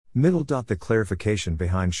The clarification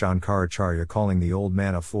behind Shankaracharya calling the old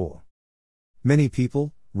man a fool. Many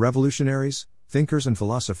people, revolutionaries, thinkers and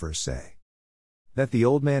philosophers say that the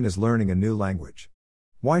old man is learning a new language.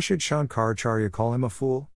 Why should Shankaracharya call him a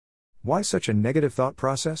fool? Why such a negative thought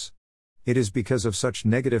process? It is because of such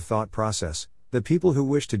negative thought process, the people who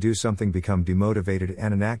wish to do something become demotivated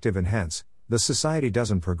and inactive, and hence, the society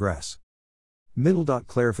doesn't progress.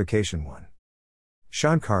 Clarification 1.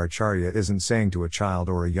 Shankaracharya isn't saying to a child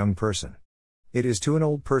or a young person. It is to an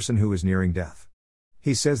old person who is nearing death.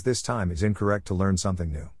 He says this time is incorrect to learn something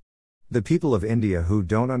new. The people of India who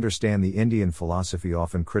don't understand the Indian philosophy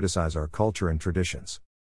often criticize our culture and traditions.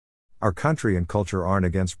 Our country and culture aren't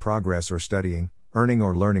against progress or studying, earning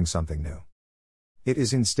or learning something new. It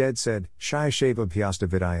is instead said, Shayasheva Pyasta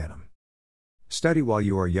Vidayanam. Study while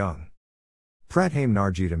you are young. Pratham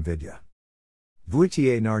Narjitam Vidya.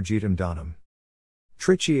 Dvitiye Narjitam Dhanam.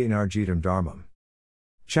 Tritiye Narjitam Dharmam.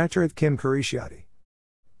 Chaturth Kim Karishyati.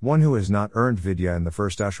 One who has not earned Vidya in the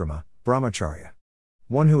first ashrama, Brahmacharya.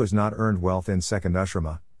 One who has not earned wealth in second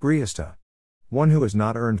ashrama, Grihastha. One who has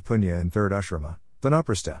not earned punya in third ashrama,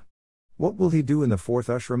 Vanaprastha. What will he do in the fourth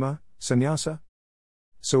ashrama, Sannyasa?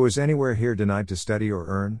 So is anywhere here denied to study or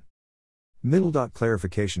earn?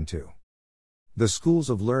 Clarification 2. The schools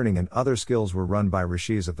of learning and other skills were run by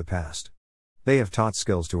rishis of the past. They have taught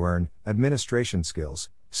skills to earn, administration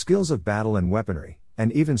skills, skills of battle and weaponry,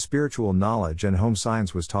 and even spiritual knowledge and home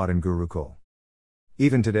science was taught in Gurukul.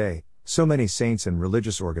 Even today, so many saints and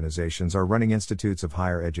religious organizations are running institutes of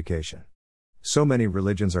higher education. So many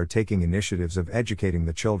religions are taking initiatives of educating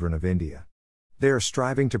the children of India. They are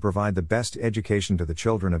striving to provide the best education to the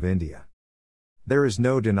children of India. There is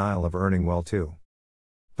no denial of earning well too.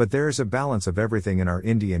 But there is a balance of everything in our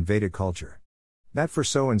Indian Vedic culture. That for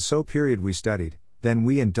so and so period we studied, then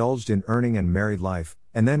we indulged in earning and married life,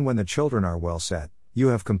 and then when the children are well set, you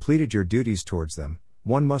have completed your duties towards them,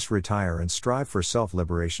 one must retire and strive for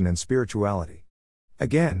self-liberation and spirituality.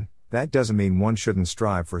 Again, that doesn't mean one shouldn't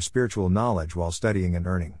strive for spiritual knowledge while studying and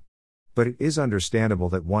earning. But it is understandable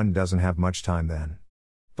that one doesn't have much time then.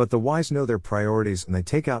 But the wise know their priorities and they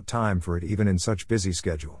take out time for it even in such busy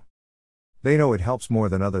schedule. They know it helps more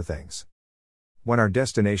than other things. When our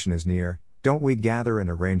destination is near, don't we gather and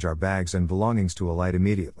arrange our bags and belongings to alight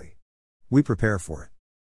immediately? We prepare for it.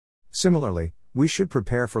 Similarly, we should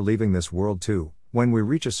prepare for leaving this world too, when we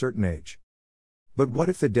reach a certain age. But what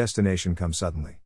if the destination comes suddenly?